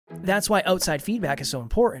that's why outside feedback is so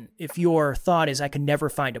important. If your thought is, I can never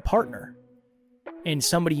find a partner, and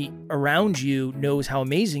somebody around you knows how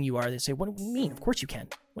amazing you are, they say, what do you mean? Of course you can.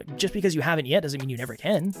 Just because you haven't yet doesn't mean you never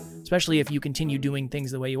can. Especially if you continue doing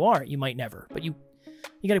things the way you are, you might never. But you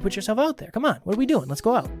got to put yourself out there. Come on, what are we doing? Let's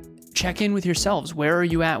go out. Check in with yourselves. Where are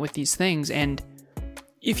you at with these things? And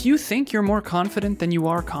if you think you're more confident than you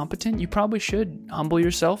are competent, you probably should humble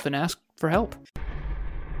yourself and ask for help.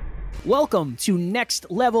 Welcome to Next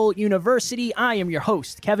Level University. I am your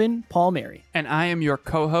host, Kevin Palmieri. And I am your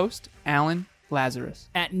co-host, Alan Lazarus.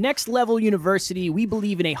 At Next Level University, we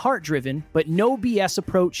believe in a heart-driven but no BS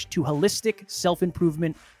approach to holistic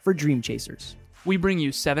self-improvement for dream chasers. We bring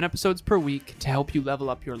you 7 episodes per week to help you level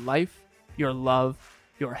up your life, your love,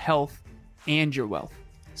 your health, and your wealth.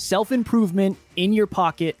 Self-improvement in your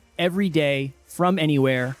pocket every day from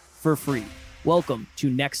anywhere for free. Welcome to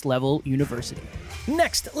Next Level University.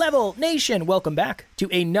 Next Level Nation, welcome back to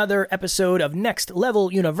another episode of Next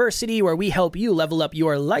Level University, where we help you level up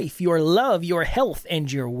your life, your love, your health,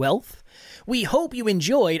 and your wealth. We hope you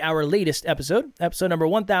enjoyed our latest episode, episode number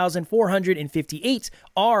 1458.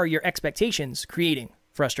 Are your expectations creating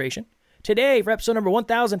frustration? Today, for episode number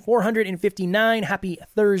 1459, happy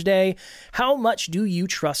Thursday, how much do you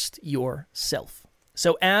trust yourself?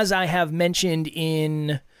 So as I have mentioned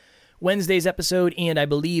in Wednesday's episode and I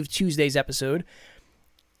believe Tuesday's episode,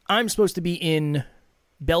 I'm supposed to be in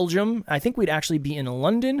Belgium. I think we'd actually be in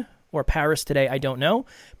London or Paris today. I don't know.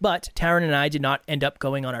 But Taryn and I did not end up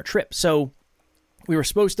going on our trip. So we were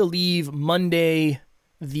supposed to leave Monday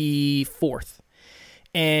the 4th.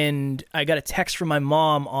 And I got a text from my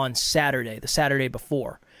mom on Saturday, the Saturday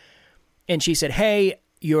before. And she said, hey,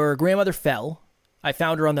 your grandmother fell. I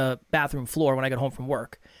found her on the bathroom floor when I got home from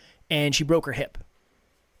work. And she broke her hip.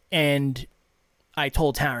 And I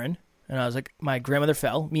told Taryn, and I was like, my grandmother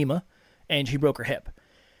fell, Mima, and she broke her hip.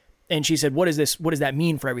 And she said, what is this? What does that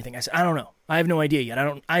mean for everything? I said, I don't know. I have no idea yet.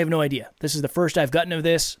 I have no idea. This is the first I've gotten of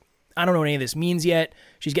this. I don't know what any of this means yet.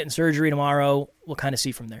 She's getting surgery tomorrow. We'll kind of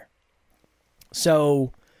see from there.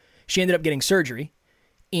 So she ended up getting surgery.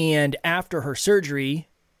 And after her surgery,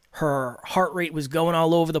 her heart rate was going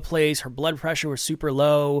all over the place. Her blood pressure was super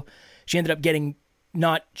low. She ended up getting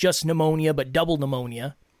not just pneumonia, but double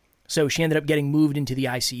pneumonia. So she ended up getting moved into the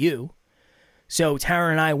ICU. So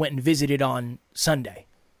Taryn and I went and visited on Sunday.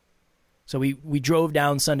 So we drove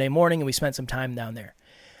down Sunday morning and we spent some time down there.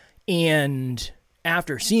 And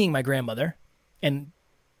after seeing my grandmother and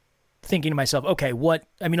thinking to myself, okay, a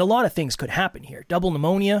lot of things could happen here. Double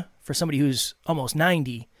pneumonia for somebody who's almost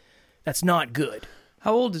 90, that's not good.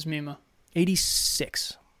 How old is Mima?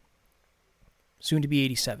 86. Soon to be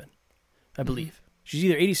 87, I believe. She's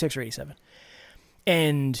either 86 or 87.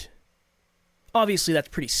 And obviously that's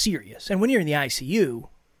pretty serious. And when you're in the ICU,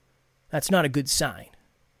 that's not a good sign.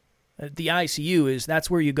 The ICU that's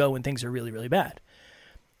where you go when things are really, really bad.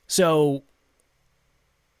 So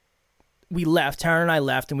we left, Taryn and I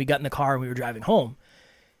left, and we got in the car and we were driving home.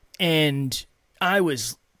 And I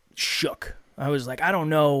was shook. I was like, I don't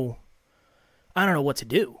know what to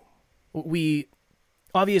do.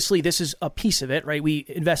 Obviously, this is a piece of it, right? We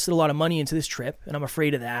invested a lot of money into this trip, and I'm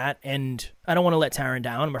afraid of that. And I don't want to let Taryn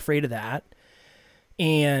down. I'm afraid of that.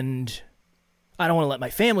 And I don't want to let my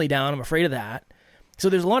family down. I'm afraid of that. So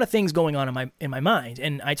there's a lot of things going on in my mind.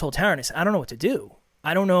 And I told Taryn, I said, I don't know what to do.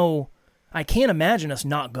 I don't know. I can't imagine us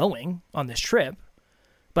not going on this trip,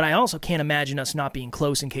 but I also can't imagine us not being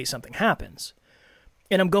close in case something happens.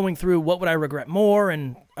 And I'm going through what would I regret more,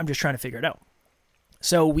 and I'm just trying to figure it out.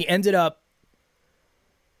 So we ended up,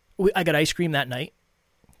 I got ice cream that night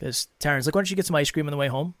because Taryn's like, why don't you get some ice cream on the way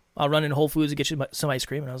home? I'll run into Whole Foods and get you some ice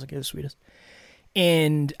cream. And I was like, you're the sweetest.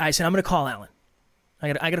 And I said, I'm going to call Alan.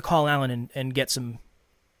 I got to call Alan and get some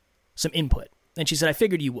input. And she said, I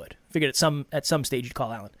figured you would. I figured at some stage you'd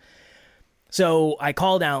call Alan. So I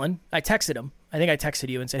called Alan. I texted him. I think I texted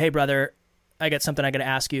you and said, hey, brother, I got something I got to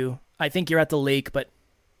ask you. I think you're at the lake, but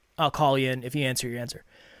I'll call you, and if you answer, you answer.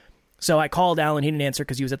 So I called Alan. He didn't answer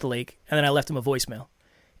because he was at the lake. And then I left him a voicemail.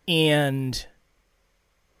 And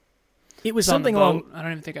it was something along... I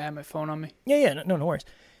don't even think I had my phone on me. Yeah, no worries.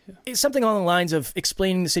 Yeah. It's something along the lines of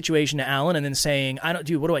explaining the situation to Alan and then saying, what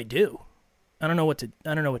do I do? I don't know what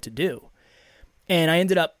to do. And I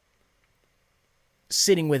ended up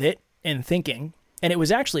sitting with it and thinking, and it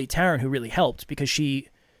was actually Taryn who really helped because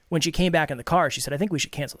when she came back in the car, she said, I think we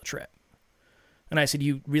should cancel the trip. And I said,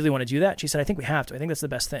 you really want to do that? She said, I think we have to. I think that's the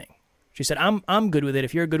best thing. She said, I'm good with it.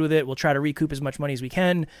 If you're good with it, we'll try to recoup as much money as we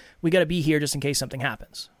can. We got to be here just in case something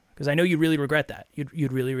happens. Because I know you'd really regret that.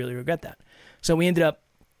 You'd really, really regret that. So we ended up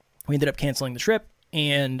canceling the trip,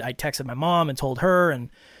 and I texted my mom and told her, and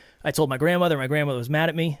I told my grandmother. My grandmother was mad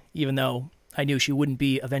at me, even though I knew she wouldn't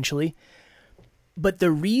be eventually. But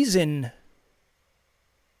the reason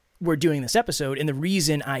we're doing this episode and the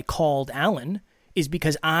reason I called Alan is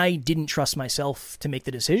because I didn't trust myself to make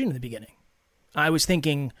the decision in the beginning. I was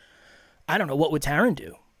thinking, I don't know, what would Taryn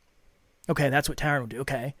do? Okay, that's what Taryn would do.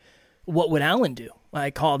 Okay. What would Alan do?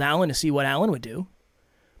 I called Alan to see what Alan would do.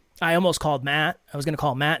 I almost called Matt. I was going to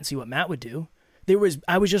call Matt and see what Matt would do.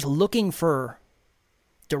 I was just looking for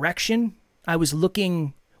direction.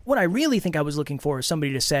 What I really think I was looking for is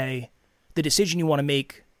somebody to say, the decision you want to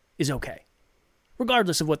make is okay,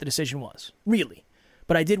 regardless of what the decision was, really.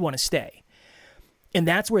 But I did want to stay. And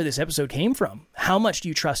that's where this episode came from. How much do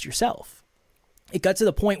you trust yourself? It got to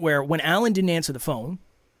the point where when Alan didn't answer the phone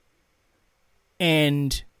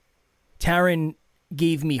and Taryn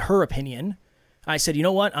gave me her opinion, I said, you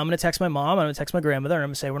know what? I'm going to text my mom. I'm going to text my grandmother, and I'm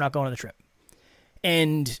going to say, we're not going on the trip.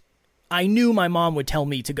 And I knew my mom would tell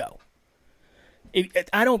me to go.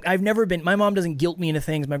 My mom doesn't guilt me into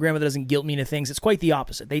things. My grandmother doesn't guilt me into things. It's quite the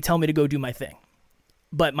opposite. They tell me to go do my thing.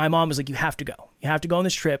 But my mom was like, you have to go. You have to go on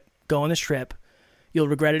this trip. Go on this trip. You'll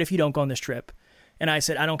regret it if you don't go on this trip. And I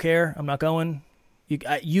said, I don't care. I'm not going.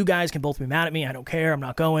 You guys can both be mad at me. I don't care. I'm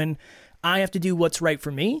not going. I have to do what's right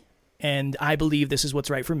for me. And I believe this is what's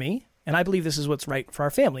right for me. And I believe this is what's right for our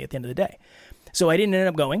family at the end of the day. So I didn't end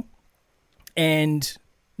up going. And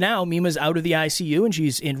now Mima's out of the ICU and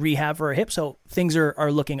she's in rehab for her hip. So things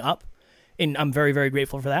are looking up. And I'm very, very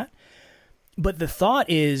grateful for that. But the thought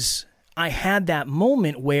is, I had that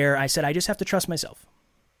moment where I said, I just have to trust myself.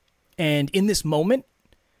 And in this moment,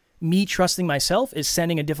 me trusting myself is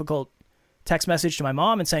sending a difficult text message to my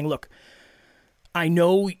mom and saying, look, I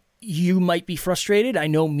know you might be frustrated. I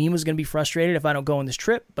know Mima's going to be frustrated if I don't go on this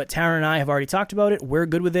trip, but Tara and I have already talked about it. We're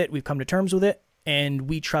good with it. We've come to terms with it, and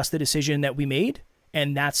we trust the decision that we made,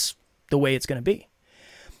 and that's the way it's going to be.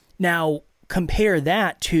 Now, compare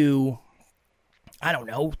that to,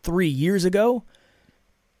 3 years ago,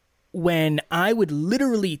 when I would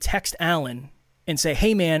literally text Alan and say,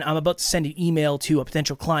 hey, man, I'm about to send an email to a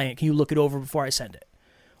potential client. Can you look it over before I send it?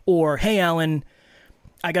 Or, hey, Alan,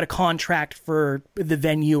 I got a contract for the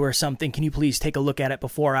venue or something. Can you please take a look at it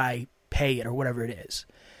before I pay it or whatever it is?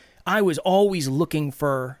 I was always looking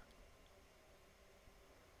for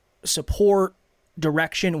support,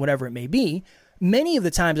 direction, whatever it may be. Many of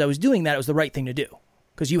the times I was doing that, it was the right thing to do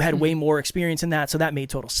because you had way more experience in that, so that made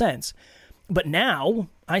total sense. But now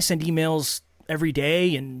I send emails every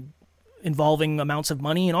day and involving amounts of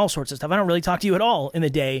money and all sorts of stuff. I don't really talk to you at all in the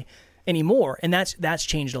day anymore, and that's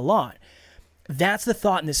changed a lot. That's the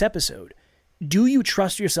thought in this episode. Do you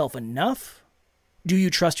trust yourself enough? Do you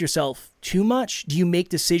trust yourself too much? Do you make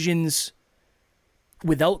decisions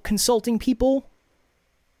without consulting people?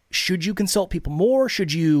 Should you consult people more?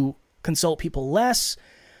 Should you consult people less?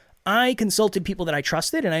 I consulted people that I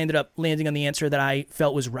trusted, and I ended up landing on the answer that I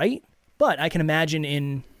felt was right. But I can imagine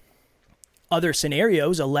in other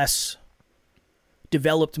scenarios, a less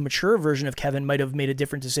developed, mature version of Kevin might have made a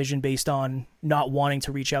different decision based on not wanting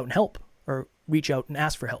to reach out and help or reach out and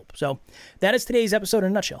ask for help. So that is today's episode in a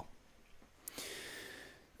nutshell.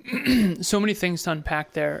 So many things to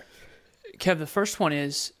unpack there. Kev, the first one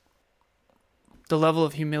is the level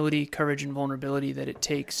of humility, courage, and vulnerability that it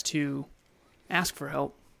takes to ask for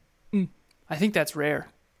help. I think that's rare.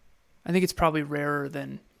 I think it's probably rarer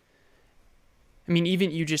than...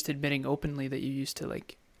 even you just admitting openly that you used to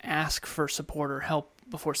ask for support or help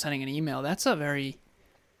before sending an email, that's a very...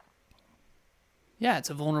 Yeah, it's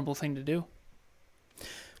a vulnerable thing to do.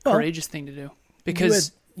 Courageous thing to do.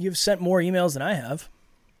 Because you've sent more emails than I have,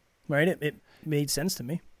 right? It made sense to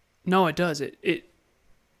me. No, it does. It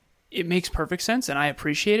makes perfect sense, and I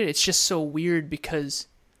appreciate it. It's just so weird because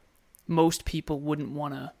most people wouldn't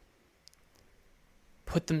want to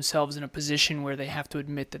put themselves in a position where they have to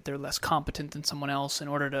admit that they're less competent than someone else in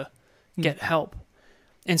order to get help.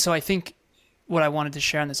 And so I think what I wanted to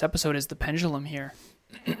share in this episode is the pendulum here.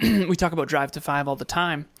 We talk about Drive to 5 all the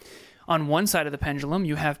time. On one side of the pendulum,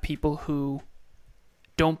 you have people who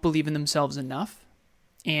don't believe in themselves enough,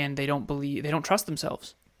 and they don't trust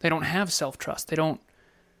themselves. They don't have self-trust. They don't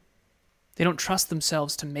trust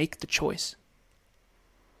themselves to make the choice.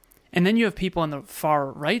 And then you have people on the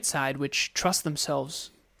far right side which trust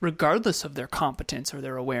themselves regardless of their competence or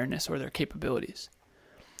their awareness or their capabilities.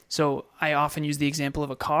 So I often use the example of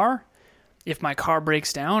a car. If my car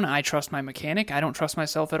breaks down, I trust my mechanic. I don't trust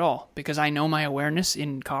myself at all because I know my awareness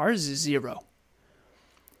in cars is 0.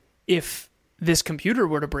 If this computer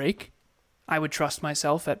were to break, I would trust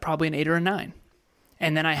myself at probably an 8 or a 9.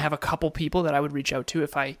 And then I have a couple people that I would reach out to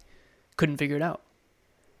if I couldn't figure it out.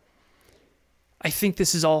 I think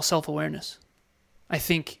this is all self-awareness. I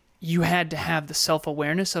think you had to have the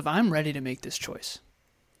self-awareness of, I'm ready to make this choice.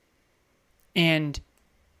 And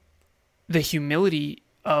the humility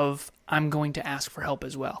of, I'm going to ask for help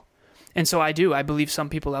as well. And so I believe some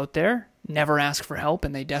people out there never ask for help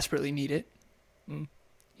and they desperately need it.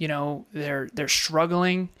 You know, they're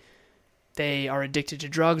struggling. They are addicted to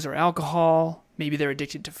drugs or alcohol. Maybe they're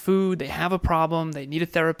addicted to food. They have a problem. They need a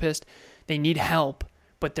therapist. They need help,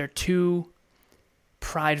 but they're too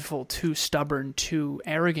prideful, too stubborn, too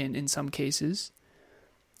arrogant in some cases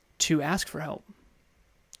to ask for help.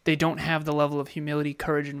 They don't have the level of humility,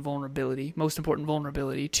 courage, and vulnerability, most important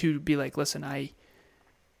vulnerability, to be like, listen,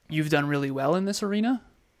 you've done really well in this arena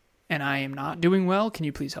and I am not doing well. Can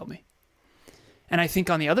you please help me? And I think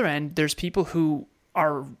on the other end, there's people who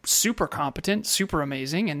are super competent, super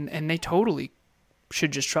amazing, and they totally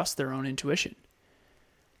should just trust their own intuition.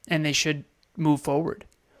 And they should move forward.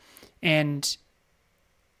 And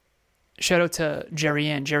shout out to Jerry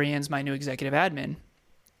Ann. Jerry Ann's my new executive admin.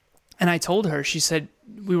 And I told her, she said,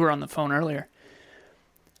 we were on the phone earlier.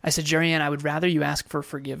 I said, Jerry Ann, I would rather you ask for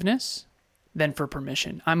forgiveness than for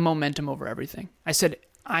permission. I'm momentum over everything. I said,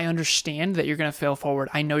 I understand that you're going to fail forward.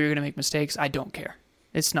 I know you're going to make mistakes. I don't care.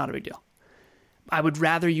 It's not a big deal. I would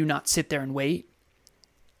rather you not sit there and wait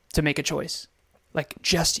to make a choice. Like,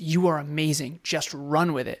 you are amazing. Just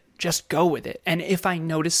run with it. Just go with it. And if I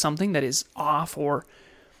notice something that is off or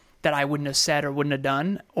that I wouldn't have said or wouldn't have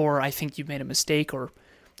done, or I think you've made a mistake or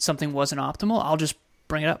something wasn't optimal, I'll just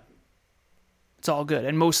bring it up. It's all good.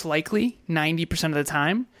 And most likely, 90% of the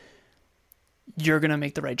time, you're going to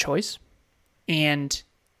make the right choice. And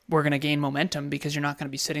we're going to gain momentum because you're not going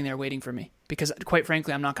to be sitting there waiting for me. Because quite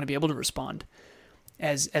frankly, I'm not going to be able to respond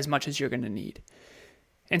as much as you're going to need.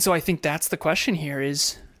 And so I think that's the question here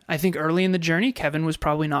is, I think early in the journey, Kevin was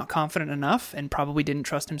probably not confident enough and probably didn't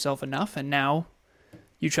trust himself enough. And now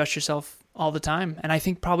you trust yourself all the time. And I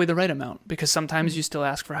think probably the right amount, because sometimes you still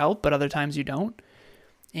ask for help, but other times you don't.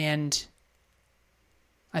 And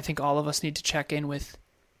I think all of us need to check in with,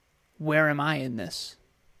 where am I in this?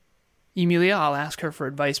 Emilia, I'll ask her for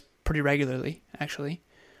advice pretty regularly, actually.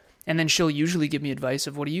 And then she'll usually give me advice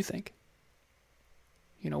of, what do you think?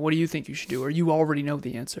 You know, what do you think you should do? Or you already know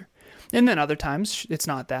the answer. And then other times, it's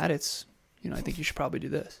not that. It's, I think you should probably do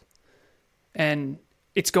this. And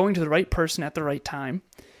it's going to the right person at the right time.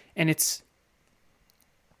 And it's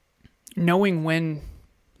knowing when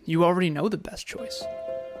you already know the best choice.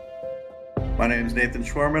 My name is Nathan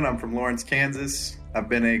Schwarman. I'm from Lawrence, Kansas. I've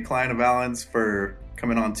been a client of Alan's for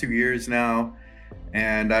coming on 2 years now,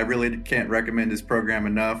 and I really can't recommend his program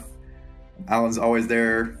enough. Alan's always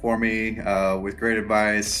there for me with great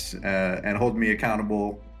advice and holding me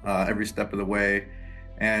accountable every step of the way,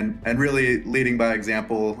 and really leading by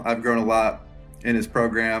example. I've grown a lot in his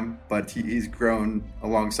program, but he's grown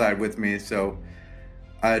alongside with me, so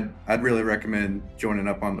I'd really recommend joining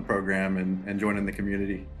up on the program and joining the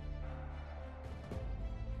community.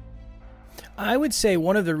 I would say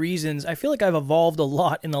one of the reasons, I feel like I've evolved a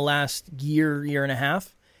lot in the last year and a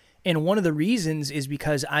half. And one of the reasons is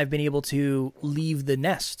because I've been able to leave the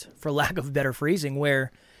nest, for lack of better phrasing,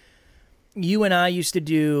 where you and I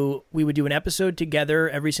we would do an episode together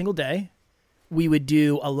every single day. We would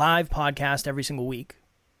do a live podcast every single week.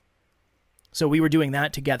 So we were doing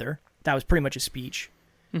that together. That was pretty much a speech.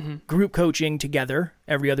 Mm-hmm. Group coaching together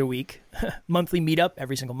every other week. Monthly meetup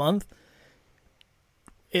every single month.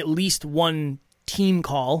 At least one team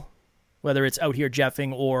call, whether it's out here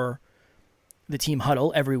Jeffing or the team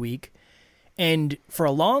huddle every week. And for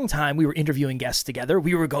a long time, we were interviewing guests together.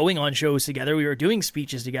 We were going on shows together. We were doing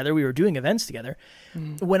speeches together. We were doing events together.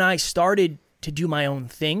 Mm-hmm. When I started to do my own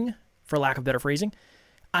thing, for lack of better phrasing,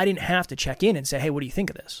 I didn't have to check in and say, hey, what do you think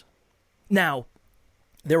of this? Now,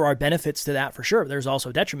 there are benefits to that for sure. There's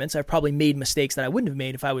also detriments. I've probably made mistakes that I wouldn't have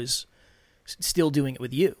made if I was still doing it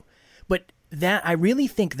with you. But that I really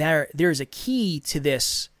think there's a key to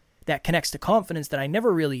this that connects to confidence that I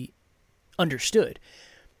never really understood.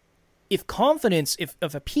 If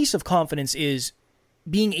a piece of confidence is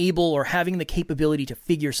being able or having the capability to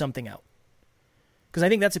figure something out, because I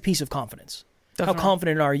think that's a piece of confidence. Definitely. How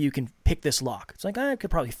confident are you can pick this lock? It's like, I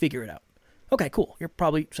could probably figure it out. Okay, cool. You're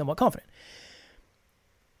probably somewhat confident.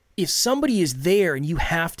 If somebody is there and you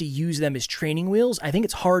have to use them as training wheels, I think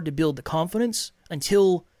it's hard to build the confidence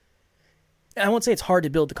until... I won't say it's hard to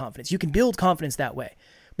build the confidence. You can build confidence that way.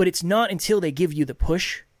 But it's not until they give you the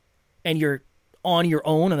push and you're on your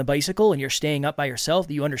own on the bicycle and you're staying up by yourself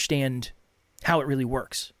that you understand how it really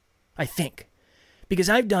works, I think. Because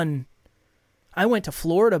I went to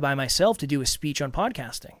Florida by myself to do a speech on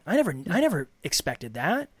podcasting. I never expected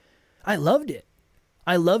that. I loved it.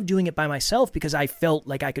 I loved doing it by myself because I felt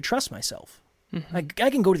like I could trust myself. Mm-hmm. I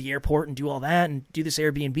can go to the airport and do all that and do this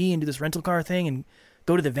Airbnb and do this rental car thing and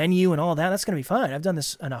go to the venue and all that. That's going to be fine. I've done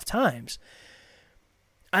this enough times.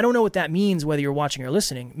 I don't know what that means, whether you're watching or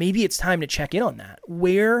listening. Maybe it's time to check in on that.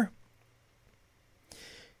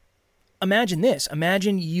 Imagine this.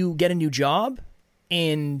 Imagine you get a new job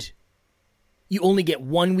and you only get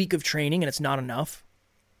 1 week of training and it's not enough.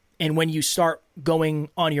 And when you start going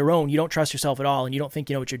on your own, you don't trust yourself at all and you don't think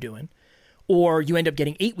you know what you're doing. Or you end up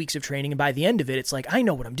getting 8 weeks of training and by the end of it, it's like, I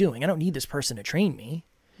know what I'm doing. I don't need this person to train me.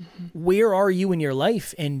 Mm-hmm. Where are you in your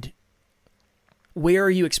life and where are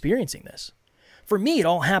you experiencing this? For me, it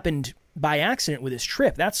all happened by accident with this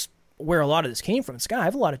trip. That's where a lot of this came from. Scott, I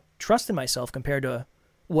have a lot of trust in myself compared to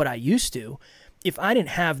what I used to. If I didn't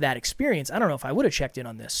have that experience, I don't know if I would have checked in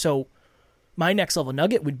on this. So my next level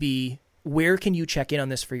nugget would be, where can you check in on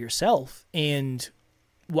this for yourself and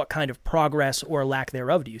what kind of progress or lack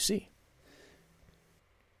thereof do you see?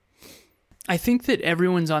 I think that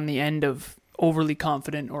everyone's on the end of overly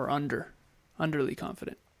confident or underly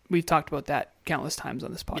confident. We've talked about that countless times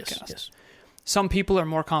on this podcast. Yes. Some people are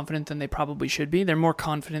more confident than they probably should be. They're more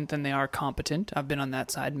confident than they are competent. I've been on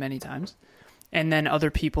that side many times. And then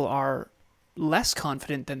other people are less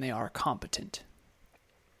confident than they are competent.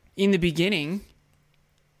 In the beginning,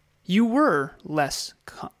 you were less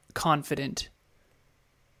confident.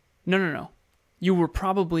 No. You were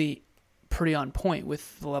probably pretty on point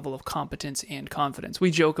with the level of competence and confidence.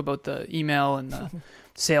 We joke about the email and the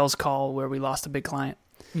sales call where we lost a big client.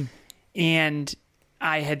 And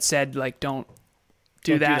I had said, like, don't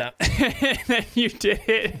do that. And then you did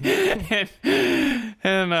it.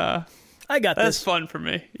 and I got that's this. fun for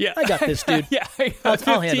me. Yeah. I got this, dude. Yeah.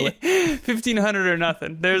 I'll handle it. 1,500 or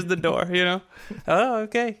nothing. There's the door, you know? Oh,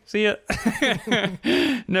 okay. See ya.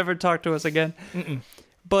 Never talk to us again. Mm-mm.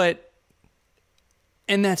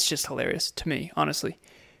 And that's just hilarious to me, honestly.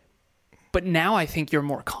 But now I think you're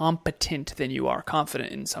more competent than you are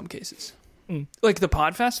confident in some cases. Like the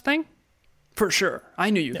Podfest thing, for sure. I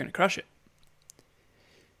knew you were going to crush it.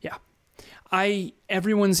 Yeah.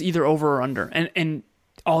 Everyone's either over or under. And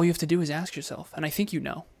all you have to do is ask yourself. And I think you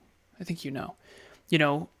know. You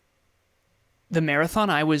know, the marathon,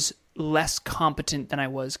 I was less competent than I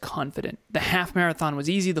was confident. The half marathon was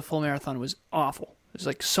easy. The full marathon was awful. It was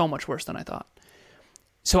like so much worse than I thought.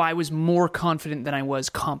 So I was more confident than I was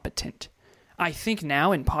competent. I think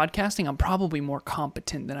now in podcasting, I'm probably more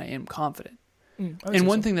competent than I am confident. And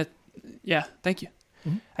one thing that, yeah, thank you.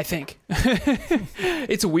 Mm-hmm. I think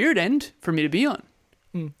it's a weird end for me to be on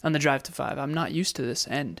the Drive to 5. I'm not used to this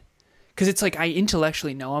end because it's like I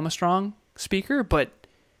intellectually know I'm a strong speaker, but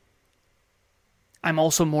I'm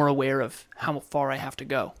also more aware of how far I have to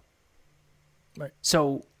go. Right.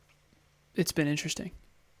 So it's been interesting.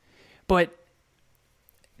 But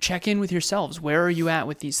check in with yourselves. Where are you at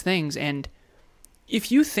with these things? And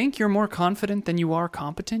if you think you're more confident than you are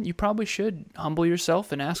competent, you probably should humble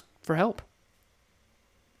yourself and ask for help.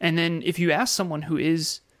 And then if you ask someone who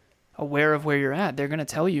is aware of where you're at, they're going to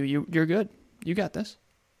tell you, you're good. You got this.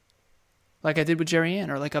 Like I did with Jerry Ann,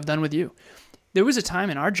 or like I've done with you. There was a time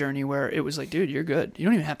in our journey where it was like, dude, you're good. You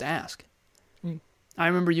don't even have to ask. I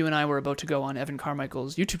remember you and I were about to go on Evan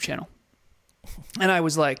Carmichael's YouTube channel. And I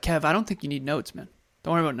was like, Kev, I don't think you need notes, man.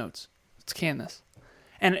 Don't worry about notes. Let's can this.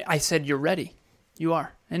 And I said, you're ready. You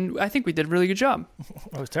are. And I think we did a really good job.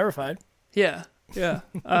 I was terrified. Yeah.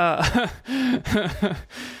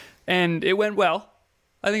 And it went well.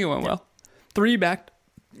 I think it went well.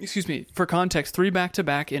 For context, 3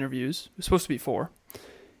 back-to-back interviews. It was supposed to be 4.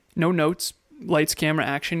 No notes, lights, camera,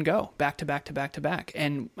 action, go. Back to back to back to back.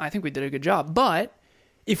 And I think we did a good job. But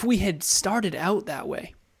if we had started out that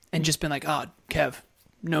way and just been like, oh, Kev,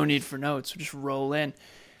 no need for notes, just roll in,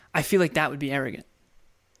 I feel like that would be arrogant.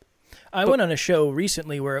 I went on a show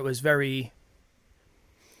recently where it was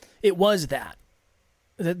that.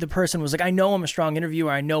 The person was like, I know I'm a strong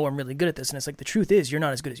interviewer. I know I'm really good at this. And it's like, the truth is, you're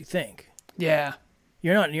not as good as you think. Yeah.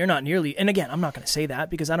 You're not nearly. And again, I'm not going to say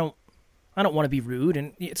that because I don't want to be rude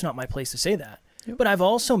and it's not my place to say that. Yep. But I've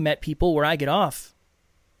also met people where I get off.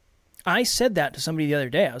 I said that to somebody the other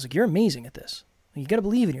day. I was like, you're amazing at this. You got to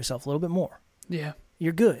believe in yourself a little bit more. Yeah.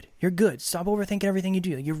 You're good. Stop overthinking everything you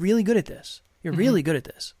do. You're really good at this. You're really good at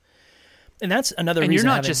this. And that's another reason. And you're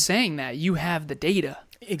not just saying that. You have the data.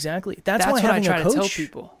 Exactly. That's why having a coach to tell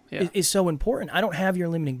people is so important. I don't have your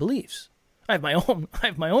limiting beliefs. I have my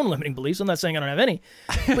own limiting beliefs. I'm not saying I don't have any,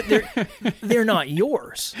 but they're not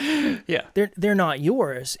yours. Yeah. They're not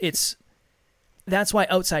yours. That's why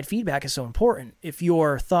outside feedback is so important. If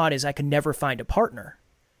your thought is I can never find a partner,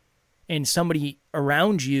 and somebody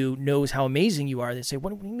around you knows how amazing you are, they say, what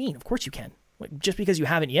do you mean? Of course you can. Just because you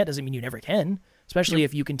haven't yet doesn't mean you never can. Especially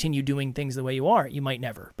if you continue doing things the way you are, you might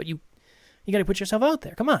never. But you got to put yourself out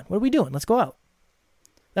there. Come on, what are we doing? Let's go out.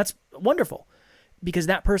 That's wonderful, because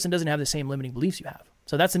that person doesn't have the same limiting beliefs you have.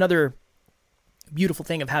 So that's another beautiful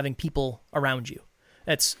thing of having people around you.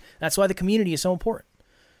 That's why the community is so important,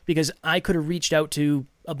 because I could have reached out to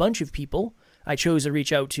a bunch of people. I chose to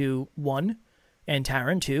reach out to one, and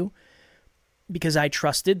Taryn too, because I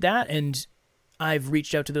trusted that, and I've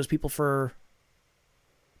reached out to those people for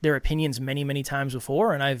their opinions many, many times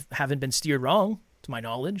before, and I haven't been steered wrong, to my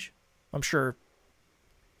knowledge. I'm sure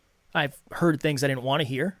I've heard things I didn't want to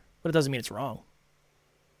hear, but it doesn't mean it's wrong.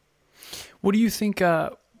 What do you think,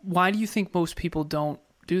 why do you think most people don't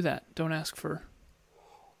do that? Don't ask for...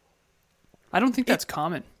 I don't think that's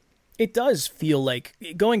common. It does feel like,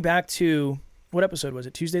 going back to, what episode was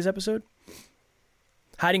it? Tuesday's episode?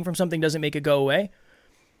 Hiding from something doesn't make it go away.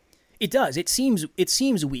 It does. It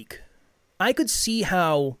seems weak. I could see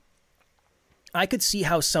how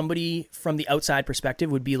somebody from the outside perspective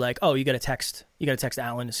would be like, "Oh, you got to text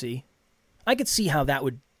Alan to see." I could see how that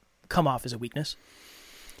would come off as a weakness.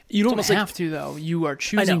 You don't have to, though. You are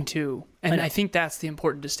choosing to, and I think that's the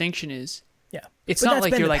important distinction. Is it's not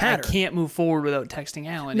like you're like, I can't move forward without texting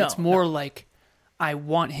Alan. No, it's more like, I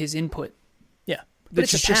want his input. Yeah, but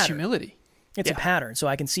it's just humility. It's a pattern. So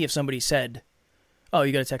I can see if somebody said, "Oh,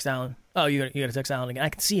 you got to text Alan. Oh, you got to text Alan again." I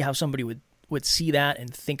can see how somebody would see that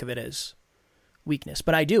and think of it as weakness.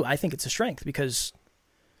 But I think it's a strength, because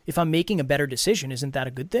if I'm making a better decision, isn't that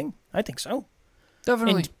a good thing? I think so.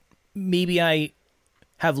 Definitely. And maybe I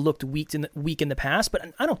have looked weak in the past,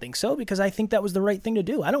 but I don't think so, because I think that was the right thing to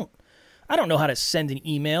do. I don't know how to send an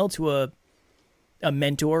email to a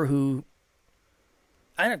mentor who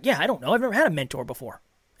I don't know. I've never had a mentor before.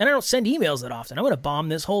 And I don't send emails that often. I'm going to bomb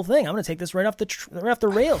this whole thing. I'm going to take this right off the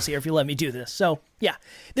rails here if you let me do this. So, yeah.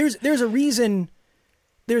 There's a reason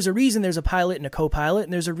there's a pilot and a co-pilot,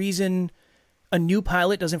 and there's a reason a new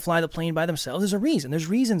pilot doesn't fly the plane by themselves. There's a reason. There's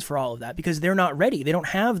reasons for all of that, because they're not ready. They don't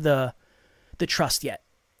have the trust yet.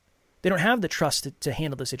 They don't have the trust to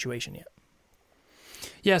handle the situation yet.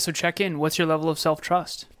 Yeah, so check in. What's your level of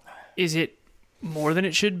self-trust? Is it more than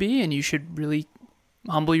it should be, and you should really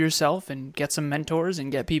humble yourself and get some mentors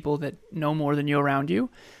and get people that know more than you around you?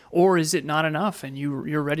 Or is it not enough and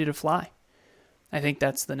you're ready to fly? I think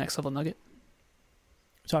that's the next level nugget.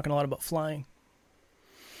 Talking a lot about flying.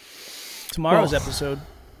 Tomorrow's episode,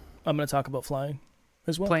 I'm going to talk about flying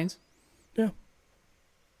as well. Planes? Yeah.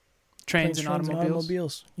 Trains and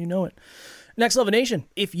automobiles. You know it. Next Level Nation,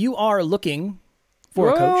 if you are looking for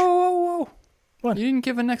a coach. Whoa. What? You didn't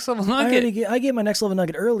give a next level nugget. I gave my next level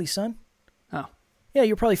nugget early, son. Oh. Yeah,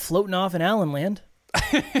 you're probably floating off in Allen land.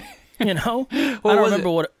 You know? I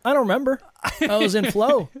don't remember. I was in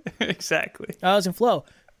flow. Exactly. I was in flow.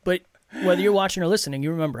 But whether you're watching or listening,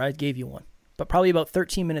 you remember I gave you one. But probably about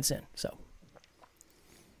 13 minutes in. So,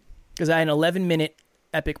 because I had an 11-minute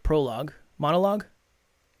epic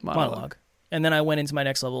monologue. And then I went into my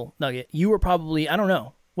next level nugget. You were probably, I don't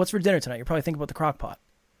know. What's for dinner tonight? You're probably thinking about the crock pot.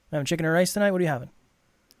 Having chicken and rice tonight? What are you having?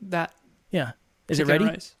 That. Yeah. Is it ready?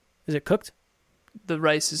 Rice. Is it cooked? The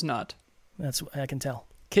rice is not. I can tell.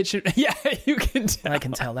 Kitchen. Yeah, you can tell. I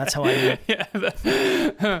can tell. That's how I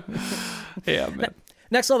know. Yeah, man.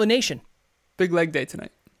 Next Level Nation. Big leg day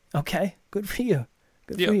tonight. Okay. Good for you.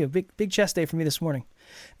 For you. Big chest day for me this morning.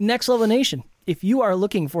 Next Level Nation. If you are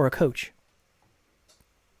looking for a coach,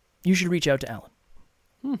 you should reach out to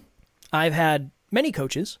Alan. I've had many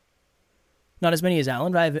coaches. Not as many as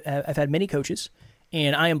Alan, but I've had many coaches.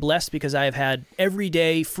 And I am blessed because I have had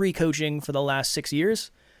everyday free coaching for the last 6 years.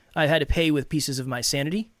 I've had to pay with pieces of my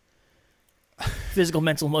sanity. Physical,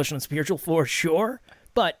 mental, emotional, and spiritual for sure.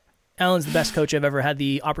 But Alan's the best coach I've ever had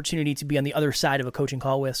the opportunity to be on the other side of a coaching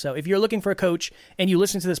call with. So if you're looking for a coach and you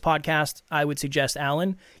listen to this podcast, I would suggest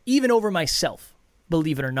Alan, even over myself,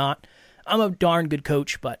 believe it or not. I'm a darn good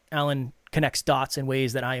coach, but Alan connects dots in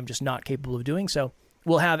ways that I am just not capable of doing. So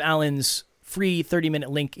we'll have Alan's free 30-minute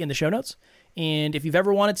link in the show notes. And if you've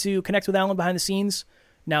ever wanted to connect with Alan behind the scenes,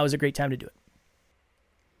 now is a great time to do it.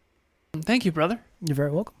 Thank you, brother. You're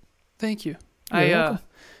very welcome. Thank you. You're welcome.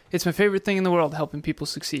 It's my favorite thing in the world, helping people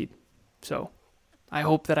succeed. So I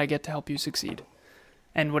hope that I get to help you succeed.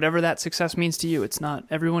 And whatever that success means to you, it's not,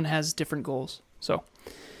 everyone has different goals. So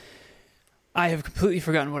I have completely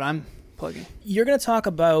forgotten what I'm plugging. You're going to talk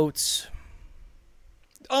about...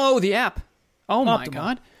 Oh, the app. Oh, Optimal. My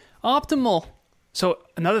God. Optimal. So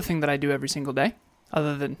another thing that I do every single day,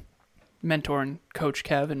 other than mentor and coach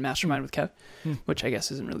Kev and mastermind with Kev, which I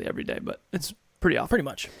guess isn't really every day, but it's pretty often.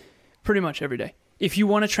 Pretty much every day. If you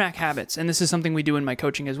want to track habits, and this is something we do in my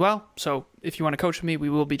coaching as well, so if you want to coach with me, we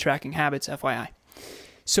will be tracking habits, FYI.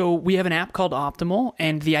 So we have an app called Optimal,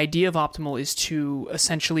 and the idea of Optimal is to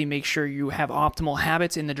essentially make sure you have optimal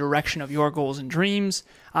habits in the direction of your goals and dreams.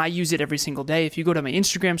 I use it every single day. If you go to my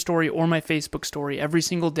Instagram story or my Facebook story, every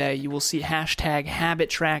single day you will see hashtag habit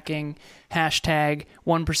tracking, hashtag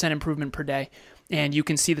 1% improvement per day, and you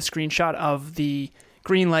can see the screenshot of the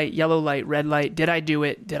green light, yellow light, red light. Did I do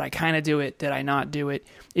it? Did I kind of do it? Did I not do it?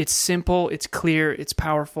 It's simple, it's clear, it's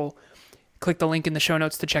powerful. Click the link in the show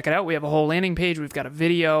notes to check it out. We have a whole landing page. We've got a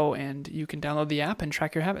video, and you can download the app and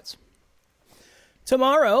track your habits.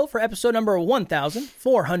 Tomorrow, for episode number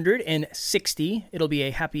 1460, it'll be a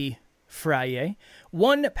happy Friday.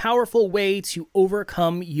 One powerful way to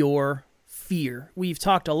overcome your fear. We've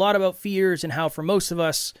talked a lot about fears and how for most of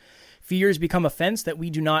us, fears become a fence that we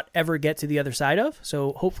do not ever get to the other side of.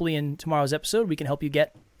 So hopefully in tomorrow's episode, we can help you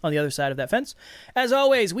get on the other side of that fence. As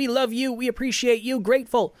always, we love you. We appreciate you.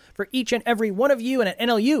 Grateful for each and every one of you. And at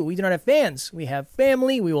NLU, we do not have fans. We have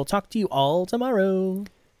family. We will talk to you all tomorrow.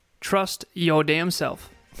 Trust your damn self.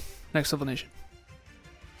 Next Level Nation.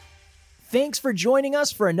 Thanks for joining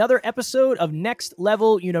us for another episode of Next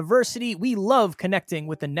Level University. We love connecting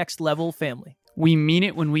with the Next Level family. We mean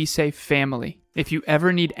it when we say family. If you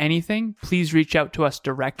ever need anything, please reach out to us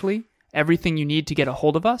directly. Everything you need to get a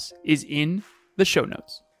hold of us is in the show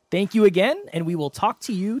notes. Thank you again, and we will talk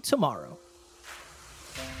to you tomorrow.